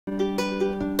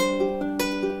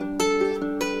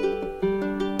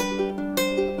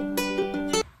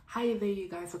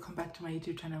welcome back to my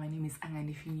YouTube channel. My name is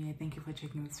Anga. If you're new, thank you for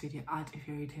checking this video out. If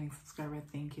you're a returning subscriber,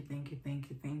 thank you.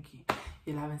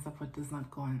 Your love and support does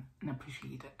not go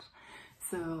unappreciated.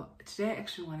 So today I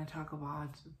actually want to talk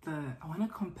about I want to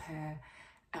compare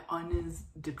an honors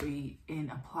degree in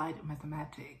applied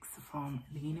mathematics from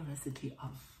the University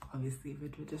of, obviously,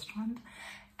 Wits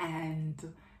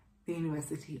and the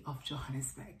University of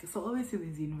Johannesburg. So obviously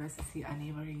these universities are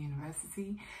neighboring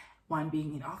university, one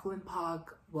being in Auckland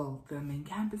Park, well, the main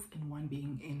campus, and one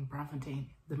being in Braamfontein,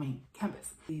 the main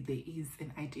campus. There is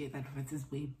an idea that Wits is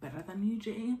way better than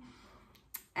UJ,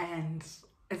 and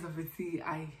as obviously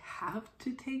I have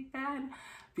to take that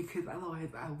because otherwise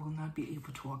I will not be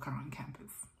able to walk around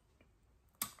campus.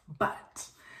 But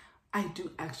I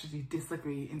do actually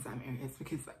disagree in some areas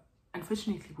because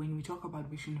unfortunately, when we talk about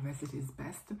which university is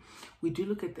best, we do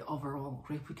look at the overall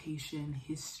reputation,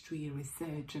 history,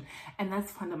 research, and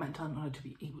that's fundamental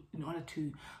in order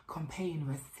to compare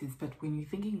universities. But when you're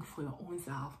thinking for your own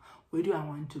self, where do I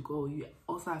want to go? You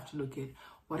also have to look at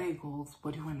what are your goals,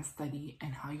 what do you want to study,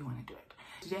 and how you want to do it.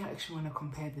 Today, I actually want to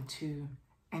compare the two.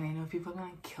 And I know people are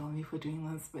going to kill me for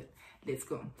doing this, but let's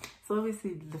go. So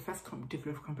obviously, the first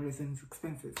degree of comparison is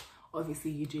expenses.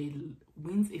 Obviously, UJ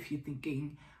wins if you're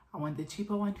thinking, I want the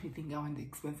cheaper one. If you think I want the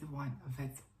expensive one,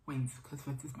 Wits wins because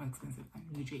Wits is more expensive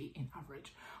than UJ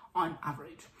on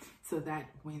average. So that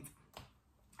wins.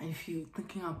 And if you're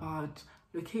thinking about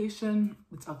location,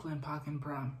 it's Auckland Park and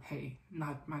Bram. Hey,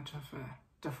 not much of a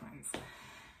difference.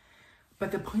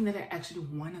 But the point that I actually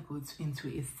want to go into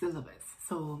is syllabus.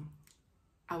 So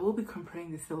I will be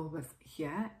comparing the syllabus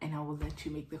here, and I will let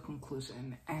you make the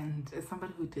conclusion. And as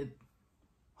somebody who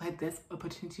had this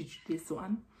opportunity to do this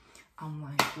one, I'm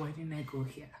like, why didn't I go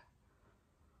here?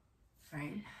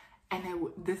 Right? And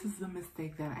this is the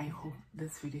mistake that I hope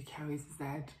this video carries, is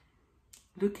that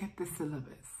look at the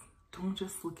syllabus. Don't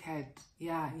just look at,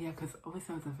 because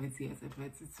obviously I was at Wits, yes, at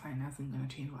Wits, it's fine, I wasn't going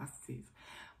to change varsity.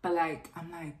 But like,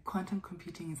 I'm like, quantum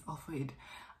computing is offered,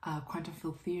 quantum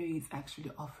field theory is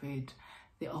actually offered.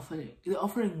 They're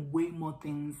offering way more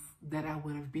things that I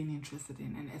would have been interested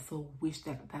in, and I so wish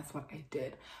that that's what I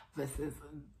did versus,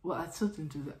 well, I still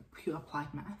didn't do the pure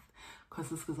applied math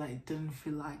because I didn't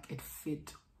feel like it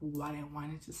fit what I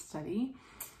wanted to study.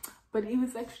 But it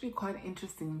was actually quite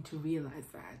interesting to realize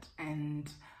that, and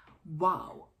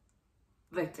wow,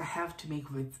 like I have to make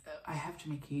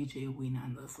UJ a winner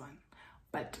on this one.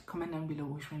 But comment down below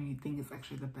which one you think is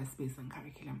actually the best based on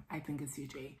curriculum. I think it's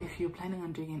UJ. If you're planning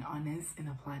on doing an honors in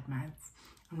applied maths,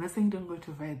 I'm not saying don't go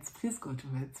to Wits, please go to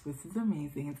Wits. Wits is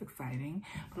amazing, it's exciting.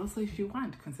 But also if you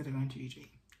want, consider going to UJ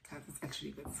because it's actually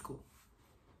a good school.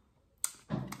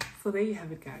 So there you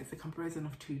have it, guys, a comparison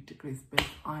of two degrees based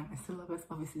on a syllabus.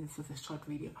 Obviously this was a short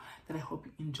video that I hope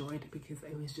you enjoyed because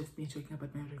I was just me talking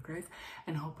about my regrets,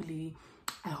 and hopefully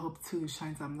I hope to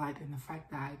shine some light in the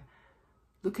fact that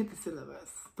look at the syllabus.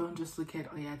 Don't just look at,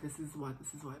 oh yeah, this is what.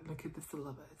 Look at the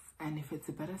syllabus. And if it's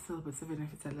a better syllabus, even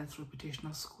if it's a less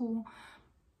reputational school,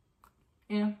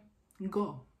 yeah,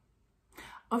 go.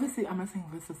 Obviously, I'm not saying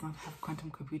Wits does not have quantum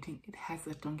computing. It has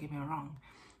it, don't get me wrong.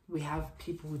 We have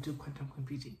people who do quantum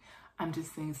computing. I'm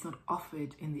just saying it's not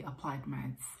offered in the applied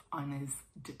maths honors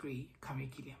degree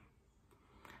curriculum.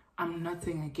 I'm not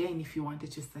saying, again, if you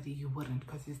wanted to study, you wouldn't,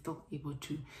 because you're still able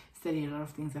to study a lot of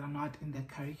things that are not in the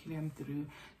curriculum through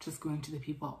just going to the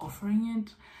people offering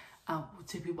it,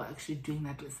 to people actually doing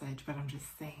that research. But I'm just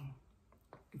saying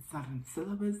it's not in the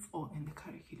syllabus or in the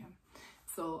curriculum.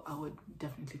 So I would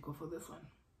definitely go for this one.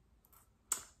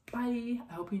 Bye.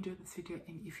 I hope you enjoyed this video,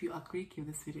 and if you agree, give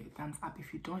this video a thumbs up.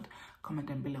 If you don't, comment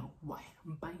down below why.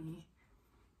 Bye.